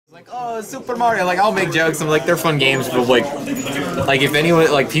like, oh, Super Mario. Like, I'll make jokes. I'm like, they're fun games, but like if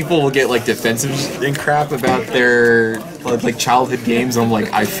anyone, like, people will get like defensive and crap about their like childhood games. I'm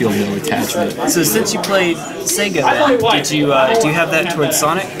like, I feel no attachment. So since you played Sega, then, do you have that towards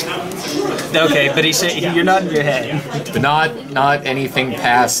Sonic? Okay, but you're nodding your head. But not anything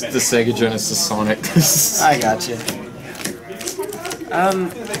past the Sega Genesis Sonic. I gotcha.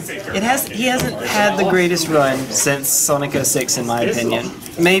 He hasn't had the greatest run since Sonic 06, in my opinion.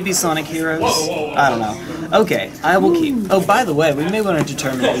 Maybe Sonic Heroes? I don't know. Okay, I will keep... Oh, by the way, we may want to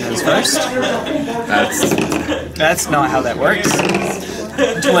determine who goes first. That's not how that works.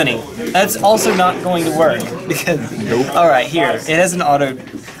 20. That's also not going to work. Because... Nope. Alright, here. It has an auto...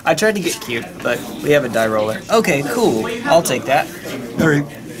 I tried to get cute, but we have a die roller. Okay, cool. I'll take that. Alright.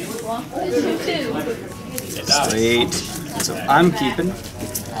 Sweet. So I'm keeping.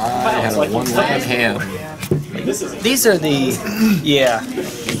 I had a one-line hand. These are the... Yeah.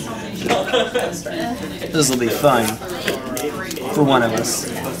 This will be fun. For one of us.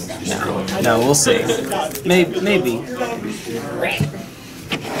 No, we'll see. Maybe.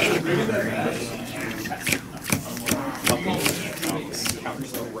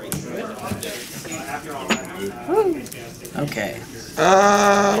 Okay.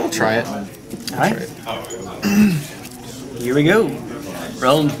 We'll try it. Alright. Here we go.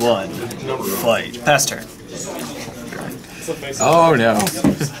 Round 1. Fight. Pass turn. Oh no.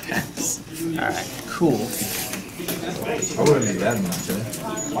 Alright, cool. I wouldn't be that much,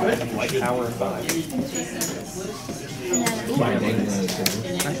 Like power 5. Right.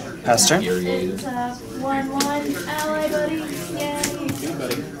 Pass turn. 1/1 ally buddy. Yay.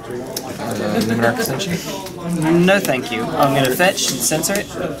 Luminar Ascension? No, thank you. I'm gonna fetch and censor it.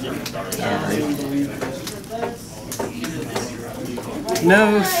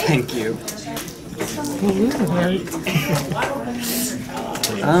 No, thank you.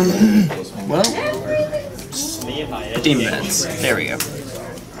 Well, Demon Beds. There we go.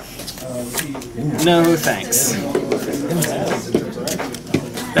 No, thanks.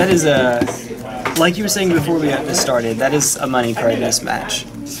 That is like you were saying before we got this started, that is a money card in this match.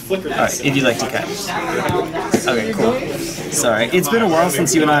 Alright, if you'd like to cut. Okay, cool. Sorry, it's been a while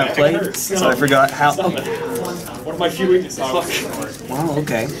since you and I have played, so I forgot how... Oh. One of my few weaknesses. Wow,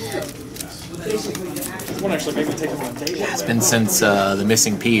 okay. This one actually made me take it on the table. It's been since the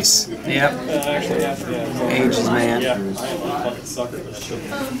missing piece. Yep. Actually, yeah. Ages, man. Yeah, I am a fucking sucker for that shit.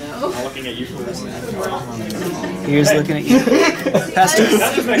 I'm looking at you for this. Here's looking at you. Pastor.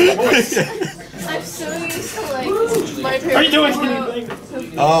 I'm so used to like my parents. Are you doing anything?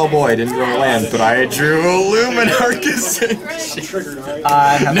 Oh boy, I didn't draw a land, but I drew a Luminar Ascension. Triggered, right?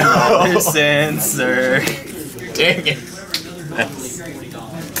 I have another censor. Dang it.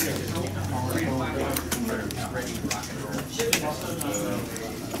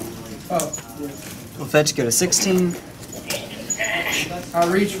 We'll fetch, go to 16. I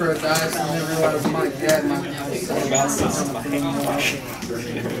reached for a dice and then realized my dad might be able to say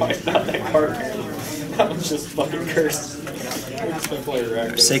Not that card. That one's just fucking cursed.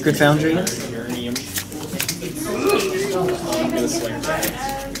 Sacred Foundry.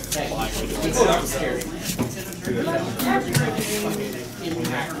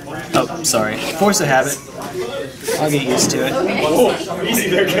 Oh, sorry. Force of Habit. I'll get used to it. Oh, easy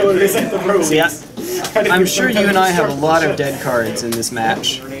there, killer. This ain't the road. See, I'm sure you and I have a lot of dead cards in this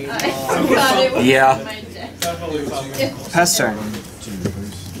match. Yeah. Pass turn.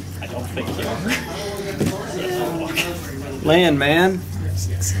 I don't think you Land, man.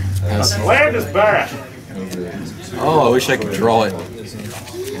 Land is bad. Oh, I wish I could draw it.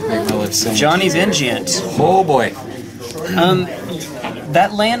 Make my life simple. Ajani Vengeant. Oh boy.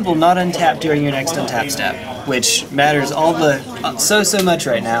 That land will not untap during your next untap step, which matters all the so much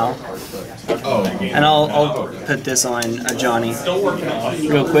right now. And I'll put this on Ajani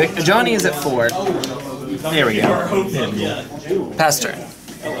real quick. Ajani is at 4. There we go. Pass turn.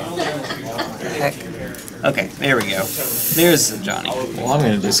 Heck. Okay, there we go. There's Ajani. Well, I'm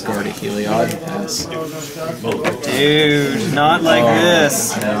gonna discard a Heliod. Yes. Dude, not like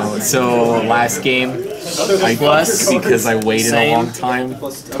this. No. So last game, I Plus, because I waited a long time.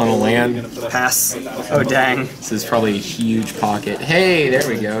 Ton of land. Pass. Oh dang. This is probably a huge pocket. Hey, there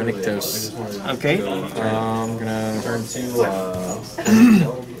we go, Nykthos. Okay. I'm gonna turn to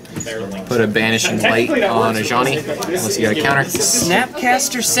put a Banishing Light on Ajani, unless you got a counter.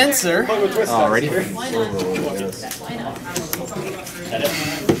 Snapcaster Censor. Alrighty.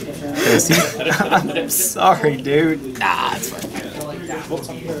 I'm sorry, dude. Nah, it's fine.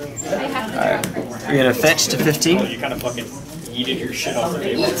 Alright. We're gonna fetch to 15. You kind of fucking yeeted your shit off the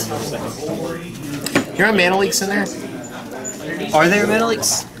table for a second. Here are mana leaks in there? Are there mana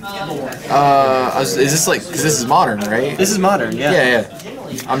leaks? Is this like, because this is modern, right? This is modern, yeah. Yeah.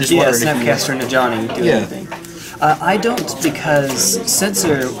 I'm just wondering. Snapcaster and Ajani do anything. I don't, because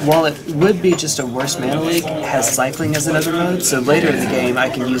Censor, while it would be just a worse mana leak, has cycling as another mode, so later in the game I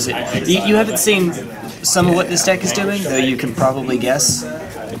can use it. You haven't seen some of what this deck is doing, though you can probably guess.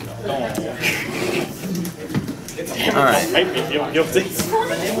 Alright. I feel guilty.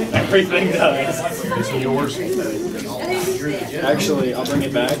 Everything does. Actually, I'll bring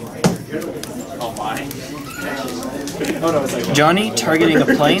it back. Oh my. Oh no, it's like Johnny, targeting a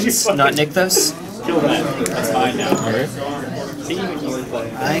plains, not Nykthos. kill that. That's fine now. Alright.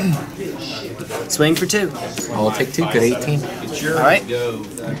 Swing for 2. I'll take 2, good 18. Alright. You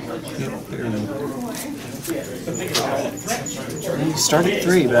start at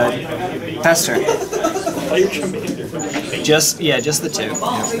 3, bud. Pass turn. Play your commander. Just the 2.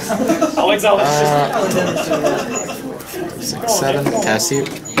 I'll exile this 6, 7, cast you.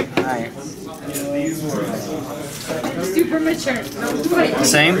 Alright. Super mature.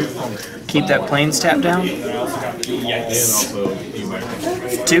 Same. Keep that plains tap down. 2.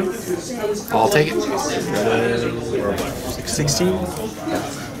 I'll take it. 16.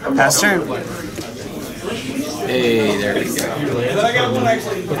 Pass turn. Hey, there we go.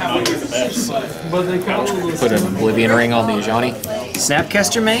 Put an Oblivion Ring on the Ajani.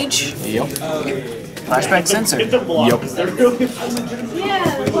 Snapcaster Mage. Yep. Flashback Censor. Yep.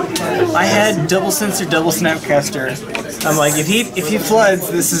 I had double Censor, double Snapcaster. I'm like, if he floods,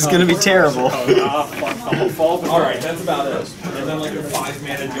 this is gonna be terrible. Alright, that's about it. And then like a 5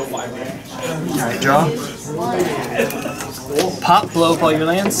 mana, deal 5 mana. Alright, draw. Pop, blow up all your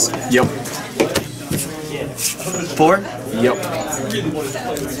lands. Yep. 4. Yep.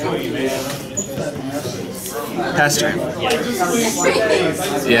 Pass turn.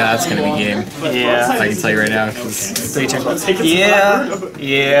 Yeah, that's gonna be game. Yeah. I can tell you right now, because 3 turn. Yeah.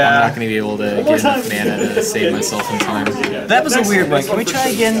 I'm not gonna be able to get enough mana to save myself in time. That was a weird one. Can we try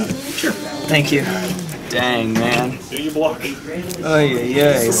again? Sure. Thank you. Dang, man. Do you block? Oh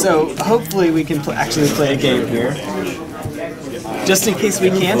yeah. So hopefully we can actually play a game here. Just in case we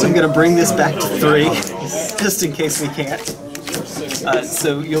can't, I'm gonna bring this back to 3. Just in case we can't.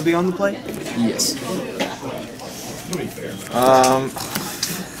 So you'll be on the play? Yes.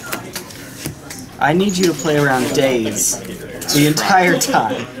 I need you to play around days the entire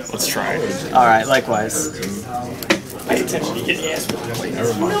time. Let's try it. All right, likewise. Pay attention, you get the ass.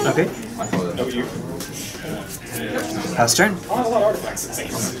 Okay. No, you. Pass turn. A lot of artifacts.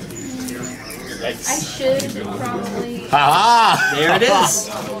 I should probably. Haha! There it is.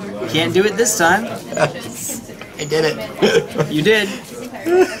 Can't do it this time. I did it. You did.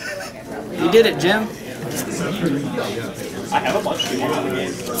 You did it, Jim. I have a bunch to do in the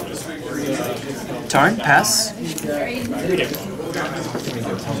game. Tarn, pass.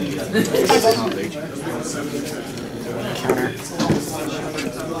 Counter.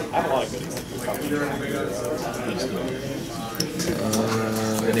 I have a lot of goodies.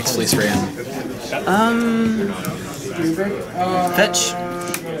 Displacement Strand. Fetch.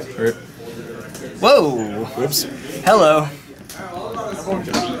 Whoa. Whoops. Hello.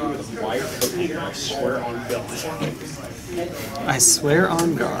 I swear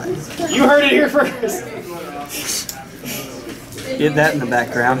on God. You heard it here first. Get that in the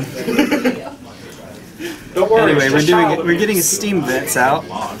background. Don't worry. Anyway, we're getting a Steam Vents out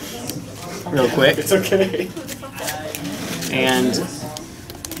real quick. It's okay. And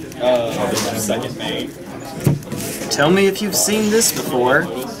Second May. tell me if you've seen this before.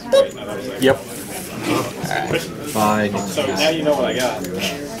 Yep. Bye. So now you know what I got.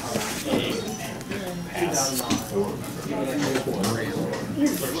 Pass.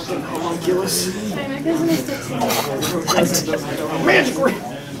 Magic ring.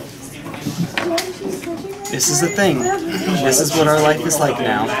 This is the thing. This is what our life is like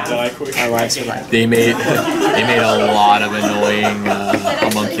now. Our lives are like. They made a lot of annoying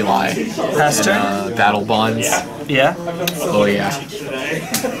homunculi Pass and turn? battle bonds. Yeah? Oh yeah.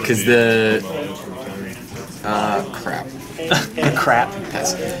 Because the crap. The crap.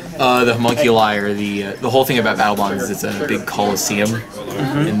 Pass. The homunculi are the whole thing about battle bonds is it's a big coliseum,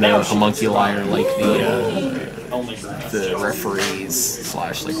 and the homunculi are like the referees /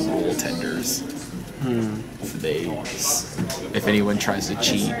 like rule tenders. So if anyone tries to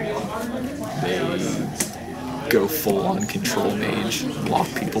cheat, they go full on control mage, lock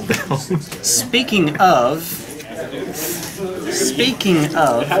people down. Speaking of,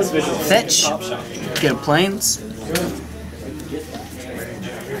 fetch, get a plains.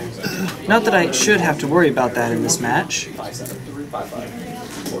 Not that I should have to worry about that in this match.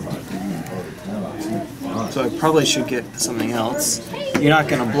 So I probably should get something else. You're not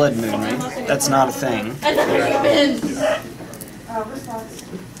gonna Blood Moon, right? That's not a thing.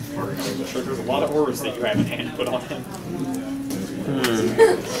 There's a lot of orders that you have in hand put on him.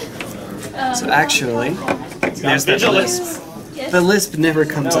 So actually, there's that lisp. The lisp never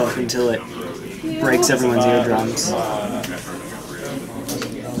comes up until it breaks everyone's eardrums.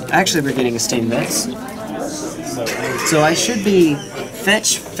 Actually, we're getting a Stained Vets. So I should be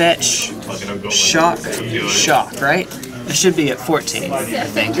fetch, shock, right? I should be at 14, I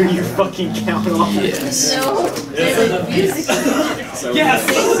think. You fucking count on it. Yes. No, there's music. Yes!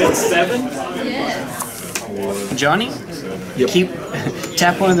 7? Yes. Johnny? Keep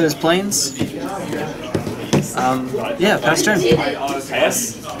tap one of those planes. Yeah, pass turn.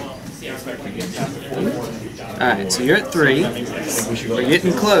 Yes. Alright, so you're at 3. We're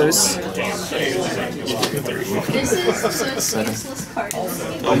getting close. This is so useless card.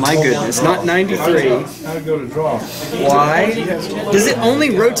 Oh my goodness, not 93. Why? Does it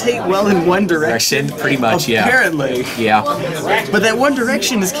only rotate well in one direction? Pretty much, yeah. Apparently. Yeah. But that one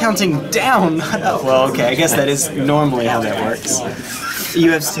direction is counting down, not up. Well, okay, I guess that is normally how that works.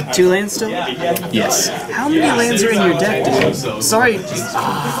 You have 2 lands still? Yes. How many lands are in your deck, dude? Sorry.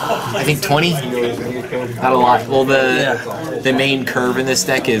 I think 20. Not a lot. Well, the main curve in this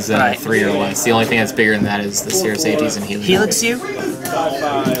deck is 3 or less. The only thing that's bigger than that is the Serum Visions and Heliod. Helix you?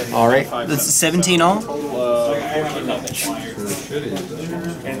 Alright. That's 17 all?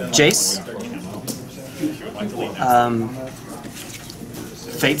 Jace?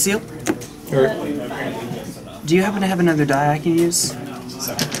 Fate Seal? Do you happen to have another die I can use?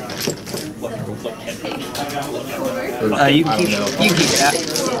 You can keep that.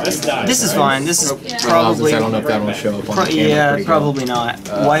 This is fine. This is probably. I don't know if that will show up on the camera. Yeah, probably not.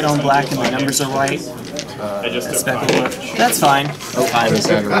 White on black and the numbers are white. That's fine. Oh, I was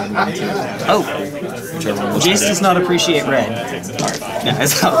ever one too. Oh, Jace does not appreciate red. No,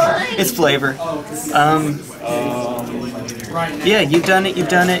 it's flavor. Yeah, you've done it. You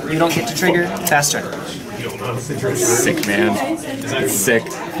don't get to trigger. Fast turn. Sick, man. Sick.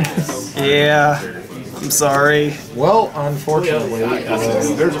 Yeah. I'm sorry. Well, unfortunately,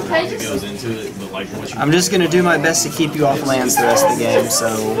 I'm just gonna do my best to keep you off lands the rest of the game,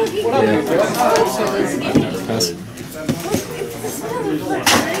 so... Yeah.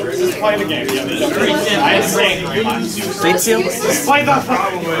 Play the game. Fate Seal? Play the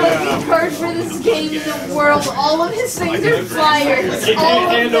Every card for this game in the world, all of his things are flyers. All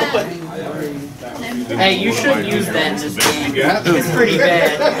of them. Hey, you shouldn't use that in this game. It's pretty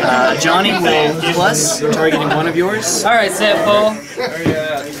bad. Johnny will plus, targeting one of yours. Alright, set Paul.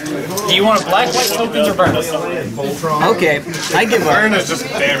 Do you want a black, white tokens or burn? Okay, I give up.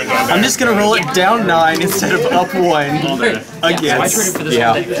 I'm just gonna roll it down 9 instead of up 1 again.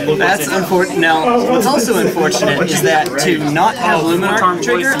 Yeah. That's unfortunate. Now, what's also unfortunate is that to not have Luminar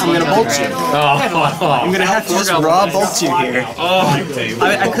trigger, I'm gonna bolt you. I'm gonna have to just raw bolt you here.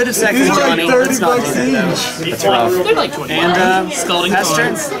 I could have sacked Johnny. Let's not do that though. That's rough. They're like 20. And Scalding pass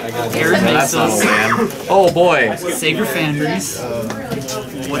turn. Aaron That's not Mason. man. Oh boy. Sacred Foundries.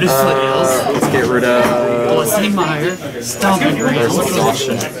 What is Foothills? Let's get rid of. Blessing Mire. Stomping There's Rails.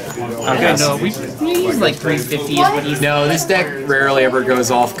 exhaustion. Okay, no, we use like 350 is what he's. No, this deck rarely ever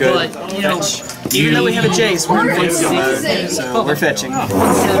goes off good. But, you know, Even though we have a Jace, we're in Fate Seal mode, so we're fetching. You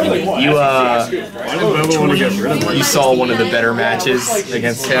saw one of the better matches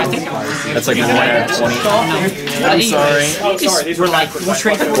against him. That's like 1 out of 20. I'm sorry. We're like, we'll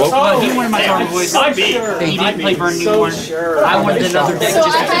trade for he wanted my card voice. He didn't play Burn Newborn. I wanted another deck So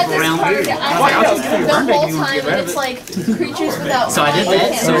just I to had flip this around. card, I had it the whole time, and it's like creatures without. So I did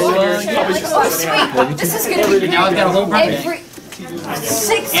that, so, I'm like, oh sweet, this is gonna be now I've got a whole burn deck. every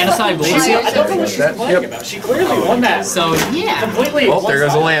 6 And a sideboard. Yep. She clearly won that. So, yeah. Completely. Well, there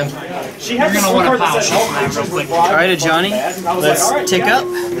goes a land. She had You're to gonna want to card pile this shit at real quick. Alright, Johnny, let's tick up.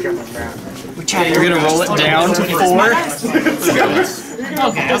 We're gonna roll it down to 4.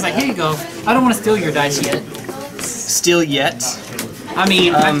 Okay, I was like, here you go. I don't want to steal your dice yet. Still yet. I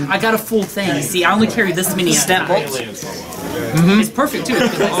mean, I got a full thing. See, I only carry this many at a Snap time. bolt. It's perfect, too.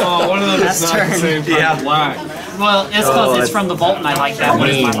 Oh, one of them is not the same Yeah. black. Well, it's because it's from the vault and I like that one.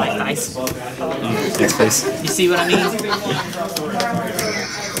 It's my like dice. Next place. You see what I mean?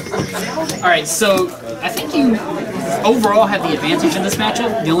 Alright, so I think you overall have the advantage in this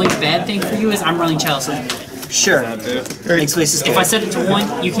matchup. The only bad thing for you is I'm running Chalice. Sure. Makes places If I set it to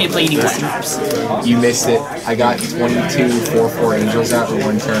 1, you can't play any white cards. You missed it. I got 22 4/4 Angels out in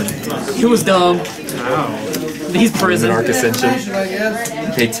 1 turn. It was dumb. He's prison. Arc Ascension.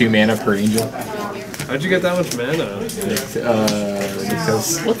 Pay 2 mana per angel. How'd you get that much mana?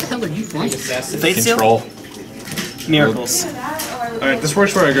 Because What the hell are you playing? Fate Seal? control. Miracles. Alright, this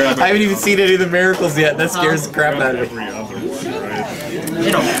works where I grab I it. haven't even seen any of the miracles yet. That scares the crap out of me. Every other one, right?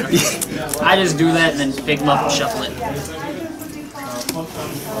 It don't matter. I just do that and then pick them up and shuffle it.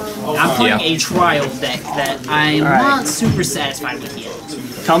 I'm playing a trial deck that I'm Alright. not super satisfied with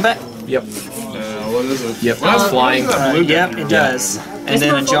yet. Combat? Yep. What is it? Yep. Flying. Yep, it does. And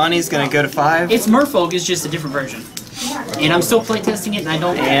then Johnny's gonna go to 5. It's Merfolk, it's just a different version. And I'm still playtesting it and I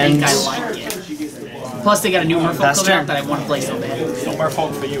don't think I like it. Plus they got a new Merfolk Last coming out turn. that I want to play so bad. No more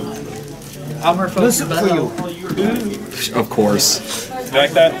fault for you. I'll Merfolk for you. Of course. You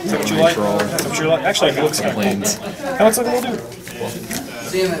like that? Is that what you like? Control. That's what you like? Actually, it looks good. Planes. That looks like a little dude.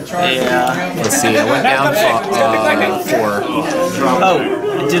 Yeah. Let's see. I went down 4.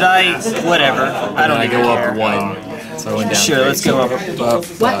 Oh, did I? Whatever. I don't I even go care. up 1. So I went down. Sure, 3. let's go up.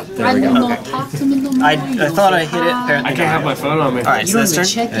 What? There I we will go. not talk to me no more. I thought I hit it. Apparently I can't have my phone on me. Alright, You so don't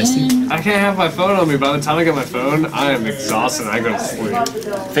this even turn. check in. I can't have my phone on me. By the time I get my phone, I am exhausted. I go to sleep.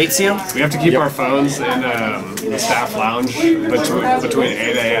 Fate Seal? We have to keep our phones in the staff lounge between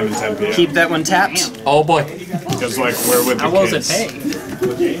 8 a.m. and 10 p.m. Keep that one tapped. Oh boy. Because like we're with the How well does kids. it pay?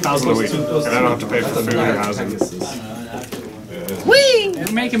 1,000 a week, and I don't have to pay for food or housing. Whee!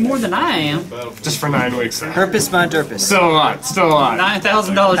 You're making more than I am. Just for 9 weeks. Herpes my derpus. Still a lot. Still a lot.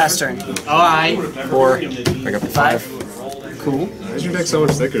 $9,000. Pass turn. Alright. 4. Pick up 5. Cool. Why is your deck so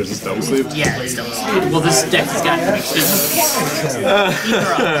much thicker? Is this double sleeved? Yeah, it's still. Well, this deck has got to be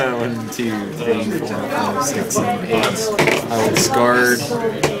 1, 2, 3, 4, 5, 6, 7, 8. I will discard.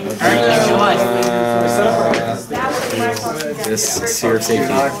 This Seer of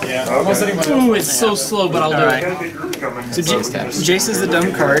Safety. Ooh, it's so slow, but I'll do it. Alright. So Jace is the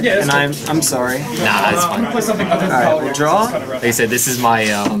dumb card, and I'm sorry. Nah, that's fine. Alright, we'll draw. Like I said, this is my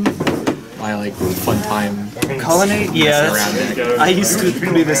my like fun time. Colonnade? Yeah. Around it. I used to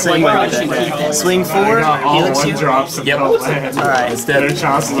be the same way with that. Swing 4, All helix one you. drops and Yep. don't land. Alright. It's dead. Their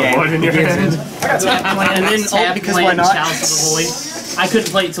chance of the Game. void in your hand. And then, oh, because why not? I couldn't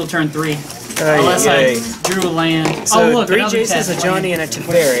play it till turn 3. Unless I drew a land. So oh, look, 3 another Jaces, a tap Johnny, and a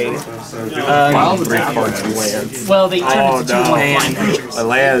Teferi. 3 cards of land. Well, they turned into 2 Man. flying creatures. A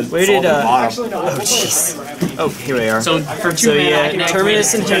land. Where did, bottom. oh jeez. Oh, here we are. So for 2 So, mana, yeah, I can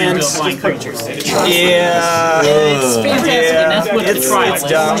Terminus activate in it and turn it into hand. a flying creature. Yeah. It's fantastic, and that's what the It's trial is.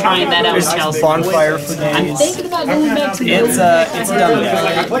 dumb. Trying that out with There's Chalcedon. Bonfire for I'm days. thinking about going back to It's a dumb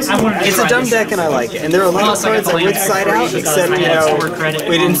deck. I wanted to It's try a dumb this. deck and I like it. And there are a lot of Plus, I got cards I would side out, except, you know,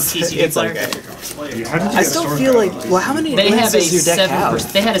 we didn't, it's okay. I still feel like, well, how many They have lands a does your deck 7%.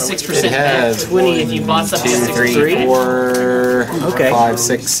 have? They had a 6% It has 20 if you bought 2, something 3, 6%. 4, Okay. 5,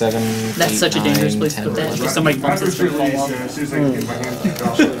 6, 7. That's 8, such a dangerous 9, place to 10, put that. If somebody bumps it, it's going to fall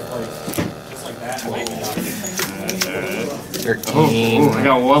off. 13, Ooh, I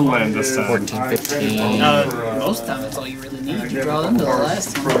got 1 land this time. 14, 15, Most of the time, that's all you really need. You draw them to the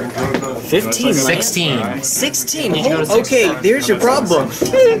last time. 15 lands? 16. 16? you go to Okay, there's your problem.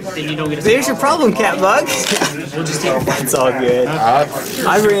 Then you don't get a There's your problem, Catbug. It's all good.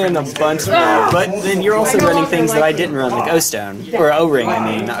 I ran a bunch more, but then you're also running things that I didn't run, like O-Stone. Or O-Ring, I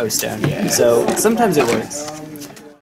mean, not O-Stone. So sometimes it works.